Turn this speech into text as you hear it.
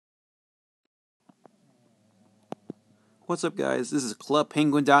What's up, guys? This is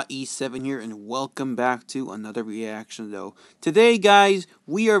ClubPenguin.E7 here, and welcome back to another reaction video. Today, guys,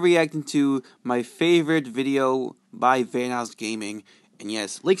 we are reacting to my favorite video by VanossGaming. And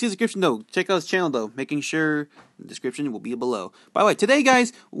yes, links in the description, though. Check out his channel, though. Making sure the description will be below. By the way, today,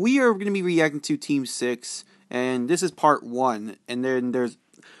 guys, we are going to be reacting to Team 6, and this is part 1. And then there's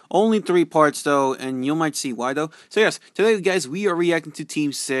only 3 parts, though, and you might see why, though. So, yes, today, guys, we are reacting to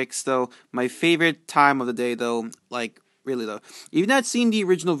Team 6, though. My favorite time of the day, though. Like, really, though. If you've not seen the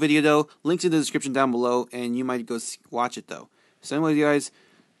original video, though, links in the description down below, and you might go watch it, though. So, anyways, guys,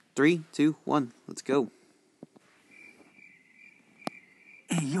 3, 2, 1, let's go.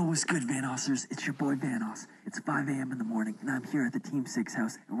 Hey, yo, what's good, Vanossers? It's your boy Vanoss. It's 5 a.m. in the morning, and I'm here at the Team 6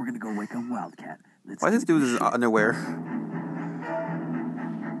 house, and we're gonna go wake up Wildcat. Why does this dude his underwear?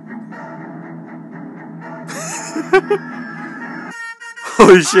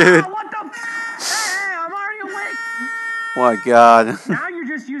 Holy shit. What the Hey, I'm already awake! Oh my god. Now you're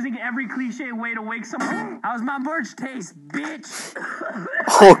just using every cliche way to wake someone. How's my birch taste, bitch?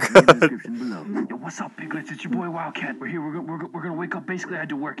 Oh god. Yo, what's up, piglets? It's your boy Wildcat. We're here. We're gonna wake up. Basically, I had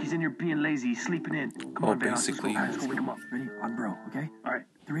to work. He's in here being lazy. He's sleeping in. Come on, Vanoss. basically. Let's go wake him up. Ready? On bro, okay? All right.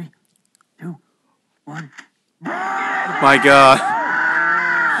 3, 2, 1. My god.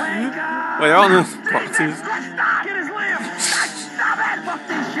 Wake up! Wait, I don't know. Boxes. Get his lamp! Stop it! Fuck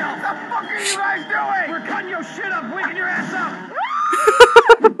this show! What the fuck are you guys doing? We're cutting your shit up, waking your ass up!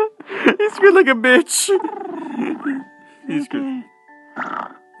 He's good like a bitch. He's good.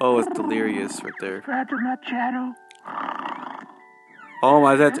 Oh, it's delirious right there. Trapped in that shadow. Oh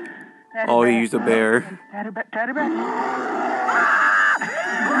my, that's. Oh, he used a bear. Tatty bear.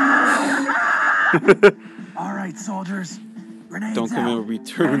 All right, soldiers. Grenades Don't come out. in, be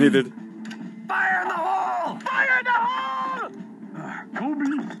terminated. Fire in the hole! Fire in the hole! Kobe,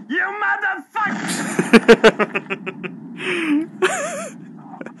 you motherfucker!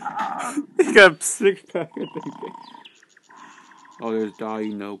 He got 6-pack, I think. Oh, there's Dai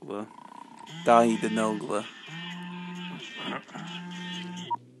Nogla. Dai the Nogla.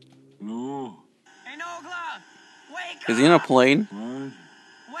 No. Hey, Nogla! Wake Is he in a plane? What?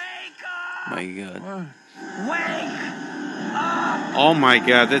 Wake up! My god. What? Wake up! Oh my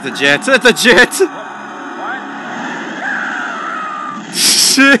god, that's a jet. That's a jet! What?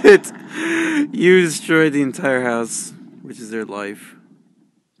 Shit! You destroyed the entire house, which is their life.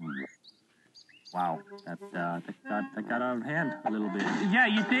 Wow, that got out of hand a little bit. Yeah,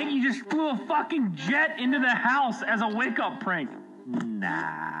 you think you just flew a fucking jet into the house as a wake-up prank?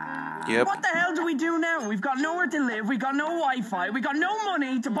 Nah. Yep. What the hell do we do now? We've got nowhere to live, we got no Wi-Fi, we got no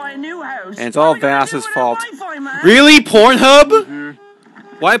money to buy a new house. And it's all What are we gonna do Vanoss's without fault. Wi-Fi, man? Really? Pornhub?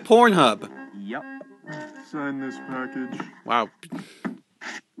 Why Pornhub? Yep. Sign this package. Wow.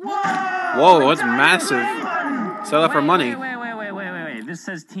 Whoa! Whoa, that's massive. Sell that for money. Wait. This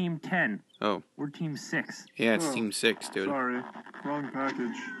says Team 10. Oh. We're Team 6. Yeah, it's Team 6, dude. Sorry. Wrong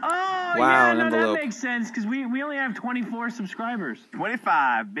package. Oh, Wow, yeah, an no, envelope. that makes sense, because we only have 24 subscribers.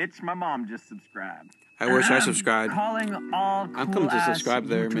 25, bitch. My mom just subscribed. I wish I subscribed. Calling all I'm cool coming to ass subscribe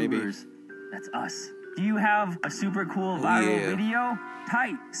there, maybe. YouTubers. That's us. Do you have a super cool Oh, viral yeah. video?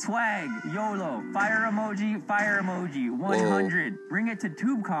 Tight, swag, YOLO, fire emoji, 100. Bring it to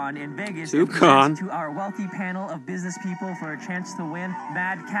TubeCon in Vegas. and TubeCon? present to our wealthy panel of business people for a chance to win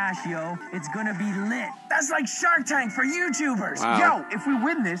mad cash, yo. It's gonna be lit. That's like Shark Tank for YouTubers. Wow. Yo, if we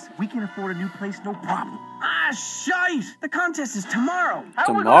win this, we can afford a new place, no problem. Ah, shite! The contest is tomorrow.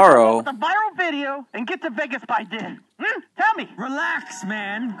 Tomorrow? The viral video and get to Vegas by then. Tell me. Relax,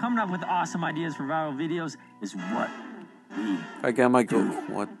 man. Coming up with awesome ideas for viral videos is what we I got my go.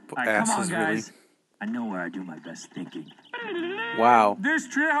 What All right, come on, asses, really? guys. I know where I do my best thinking. Wow. This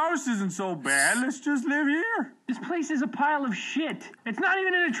tree house isn't so bad. Let's just live here. This place is a pile of shit. It's not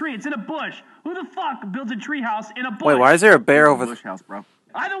even in a tree. It's in a bush. Who the fuck builds a tree house in a bush? Wait, why is there a bear over Bush house, bro.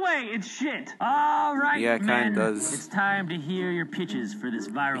 Either way, it's shit. All right, Yeah, it kinda men. does. It's time to hear your pitches for this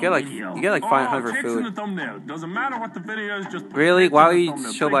viral You get video. like 500 tits in the food. thumbnail. Doesn't matter what the video is, just put Really? tits Why in would the you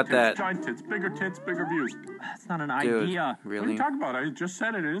thumbnail. show Big about tits, that? Giant tits, bigger views. That's not an Dude, idea. What are really? you talking about? I just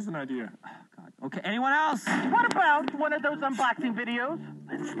said it is an idea. God. Okay, anyone else? What about one of those unboxing videos?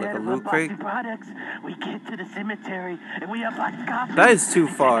 Instead a of loot unboxing crate? products, we get to the cemetery and we unbox coffee. That is too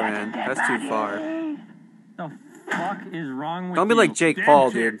far, man. That's too far. The fuck is wrong with Don't be you? like Jake Dead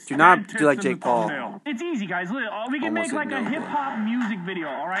Paul, tits, dude. Do not dead do tits like in Jake the Paul. thumbnail. It's easy, guys. Look, we can Almost make like a ignored that. hip-hop music video,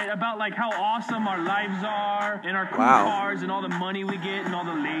 all right? About like how awesome our lives are and our cool Wow. cars and all the money we get and all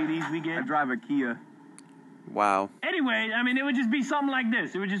the ladies we I get. drive a Kia. Wow. Anyway, I mean, it would just be something like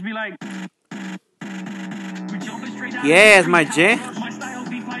this. It would just be like... Yeah, it's my jam.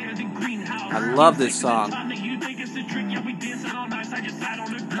 I love this song.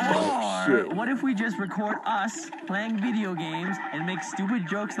 Or what if we just record us playing video games and make stupid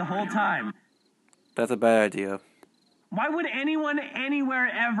jokes the whole time? That's a bad idea. Why would anyone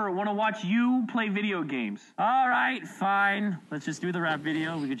anywhere ever want to watch you play video games? All right, fine. Let's just do the rap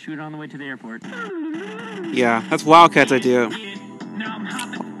video. We could shoot it on the way to the airport. Yeah, that's Wildcat's idea.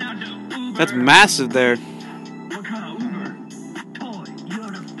 That's massive there.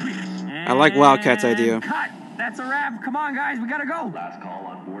 I like Wildcat's idea. Cut. That's a wrap. Come on, guys. We gotta go. Last call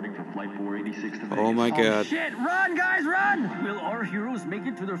on boarding for flight 486 to Vegas. Oh my god. Shit. Run, guys, run. Will our heroes make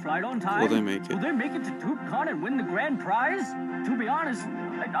it to their flight on time? Will they make it? Will they make it to TootCon and win the grand prize? To be honest,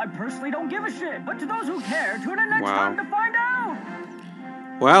 I personally don't give a shit. But to those who care, tune in next time to find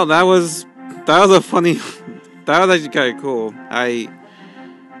out. Wow, that was a funny. That was actually kind of cool.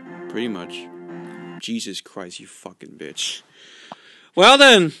 Pretty much. Jesus Christ, you fucking bitch. Well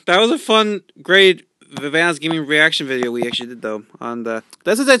then, that was a fun, great VanossGaming reaction video we actually did though.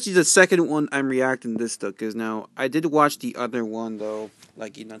 This is actually the second one I'm reacting to this though, because now I did watch the other one though,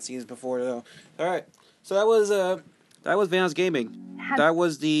 like you've not seen this before though. All right, so that was VanossGaming. That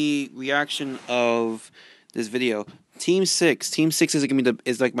was the reaction of this video. Team 6 is gonna be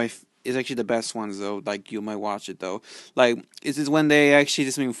is actually the best ones though. Like you might watch it though. Like this is when they actually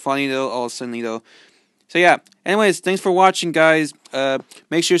do something funny though. All of a sudden though. So yeah, anyways, thanks for watching, guys.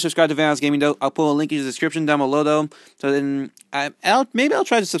 Make sure you subscribe to VanossGaming, though. I'll put a link in the description down below, though. So then, maybe I'll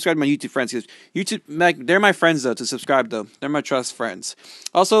try to subscribe to my YouTube friends, because YouTube, they're my friends, though, to subscribe, though. They're my trust friends.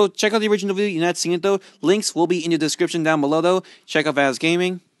 Also, check out the original video. You're not seeing it, though. Links will be in the description down below, though. Check out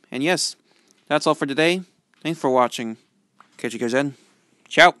VanossGaming. And yes, that's all for today. Thanks for watching. Catch you guys then.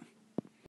 Ciao.